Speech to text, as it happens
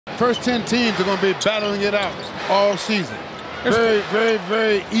first 10 teams are going to be battling it out all season. Very, very,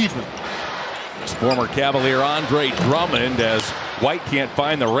 very even. It's former Cavalier Andre Drummond, as White can't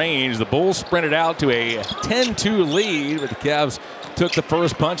find the range. The Bulls sprinted out to a 10-2 lead, but the Cavs took the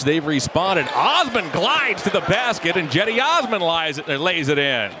first punch. They've responded. Osman glides to the basket, and Cedi Osman lays it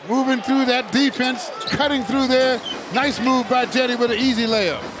in. Moving through that defense, cutting through there. Nice move by Cedi with an easy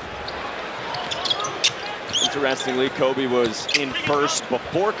layup. Interestingly, Kobe was in first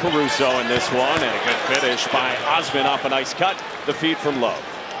before Caruso in this one, and a good finish by Osman off a nice cut. The feed from Love.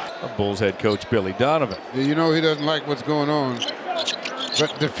 Bulls head coach Billy Donovan. Yeah, you know he doesn't like what's going on.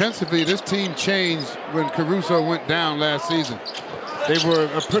 But defensively, this team changed when Caruso went down last season. They were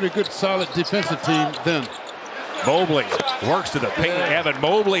a pretty good, solid defensive team then. Mobley works to the paint. Evan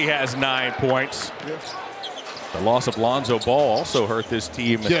Mobley has 9 points. Yes. The loss of Lonzo Ball also hurt this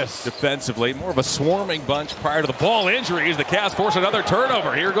team defensively. More of a swarming bunch prior to the ball injuries. The Cavs force another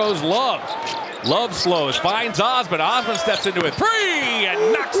turnover. Here goes Love. Love slows, finds Osman. Osman steps into a three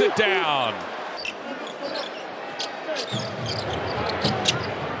and knocks it down.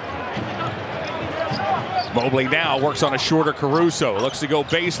 Mobley now works on a shorter Caruso. Looks to go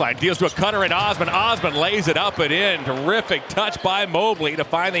baseline. Deals to a cutter and Osman. Osman lays it up and in. Terrific touch by Mobley to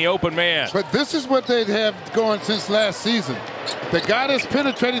find the open man. But this is what they'd have going since last season. The guy that's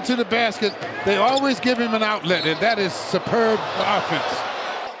penetrating to the basket, they always give him an outlet, and that is superb offense.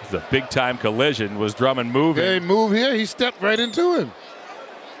 The big-time collision. Was Drummond moving? They move here. He stepped right into him.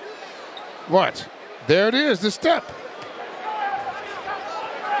 What? There it is, the step.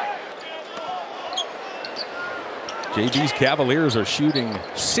 JB's Cavaliers are shooting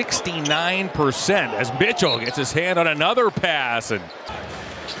 69% as Mitchell gets his hand on another pass. And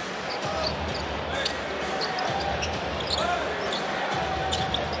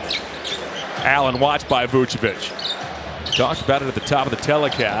Allen watched by Vucevic. Talked about it at the top of the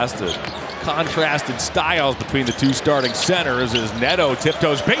telecast. The contrasted styles between the two starting centers as Neto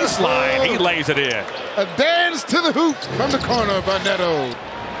tiptoes baseline. He lays it in. A dance to the hoop from the corner by Neto.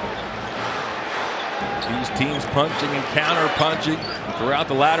 These teams punching and counter-punching throughout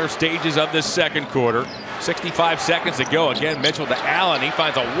the latter stages of this second quarter. 65 seconds to go. Again, Mitchell to Allen. He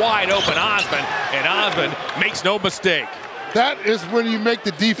finds a wide-open Osman, and Osman makes no mistake. That is when you make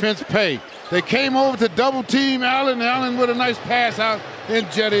the defense pay. They came over to double-team Allen. Allen with a nice pass out, and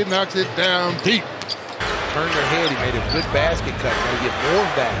Cedi knocks it down deep. Turned their head. He made a good basket cut. Now get more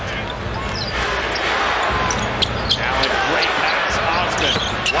of that. Allen, great pass. Osman,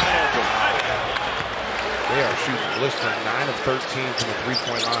 wide open. They are shooting blistering 9 of 13 from the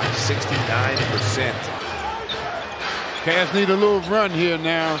three-point line, 69%. Cavs need a little run here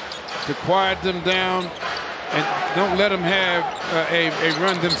now to quiet them down and don't let them have a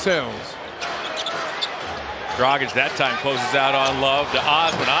run themselves. Dragic that time closes out on Love to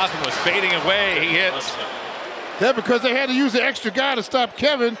Osman. Osman was fading away. He hits. Yeah, because they had to use the extra guy to stop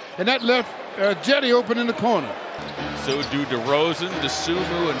Kevin, and that left Cedi open in the corner. So do DeRozan,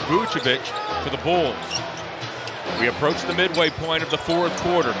 DeSumo, and Vucevic for the Bulls. We approach the midway point of the fourth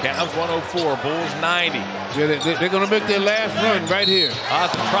quarter. Cavs 104, Bulls 90. Yeah, they're going to make their last run right here.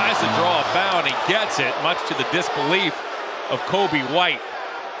 Osman tries to draw a foul, and he gets it, much to the disbelief of Kobe White.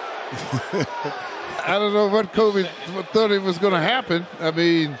 I don't know what Kobe thought it was going to happen. I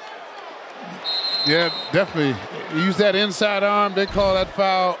mean, yeah, definitely. You use that inside arm, they call that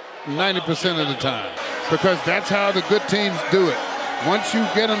foul 90% of the time. Because that's how the good teams do it. Once you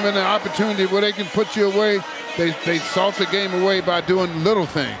get them in an opportunity where they can put you away, they salt the game away by doing little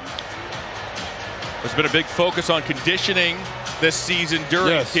things. There's been a big focus on conditioning this season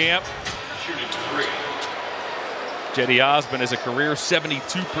during camp. Cedi Osman is a career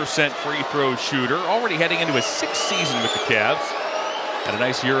 72% free throw shooter, already heading into his 6th season with the Cavs. Had a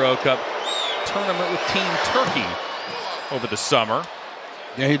nice Euro Cup tournament with Team Turkey over the summer.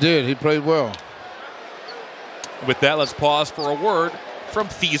 Yeah, he did. He played well. With that, let's pause for a word from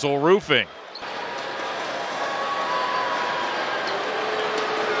Thiesel Roofing.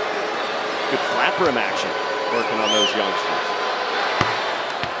 Good flat rim action working on those youngsters.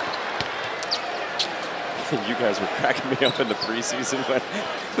 You guys were cracking me up in the preseason when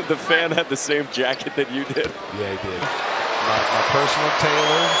the fan had the same jacket that you did. Yeah, he did. My personal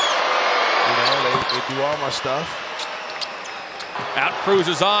tailor. You know, they do all my stuff. Out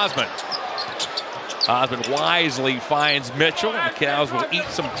cruises Osman. Osman wisely finds Mitchell, and the Cavs will eat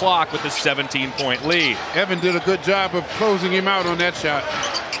some clock with a 17-point lead. Evan did a good job of closing him out on that shot.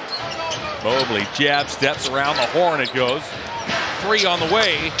 Mobley jab steps around the horn. It goes. 3 on the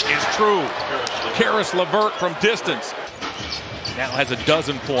way is true. Karis LeVert from distance now has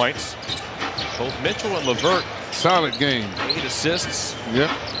 12 points. Both Mitchell and LeVert. Solid game. 8 assists.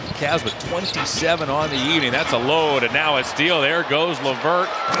 Yep. Cavs with 27 on the evening. That's a load, and now a steal. There goes LeVert.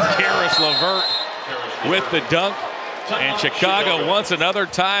 Karis LeVert with the dunk. And Chicago wants another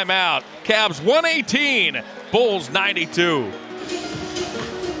timeout. Cavs 118, Bulls 92.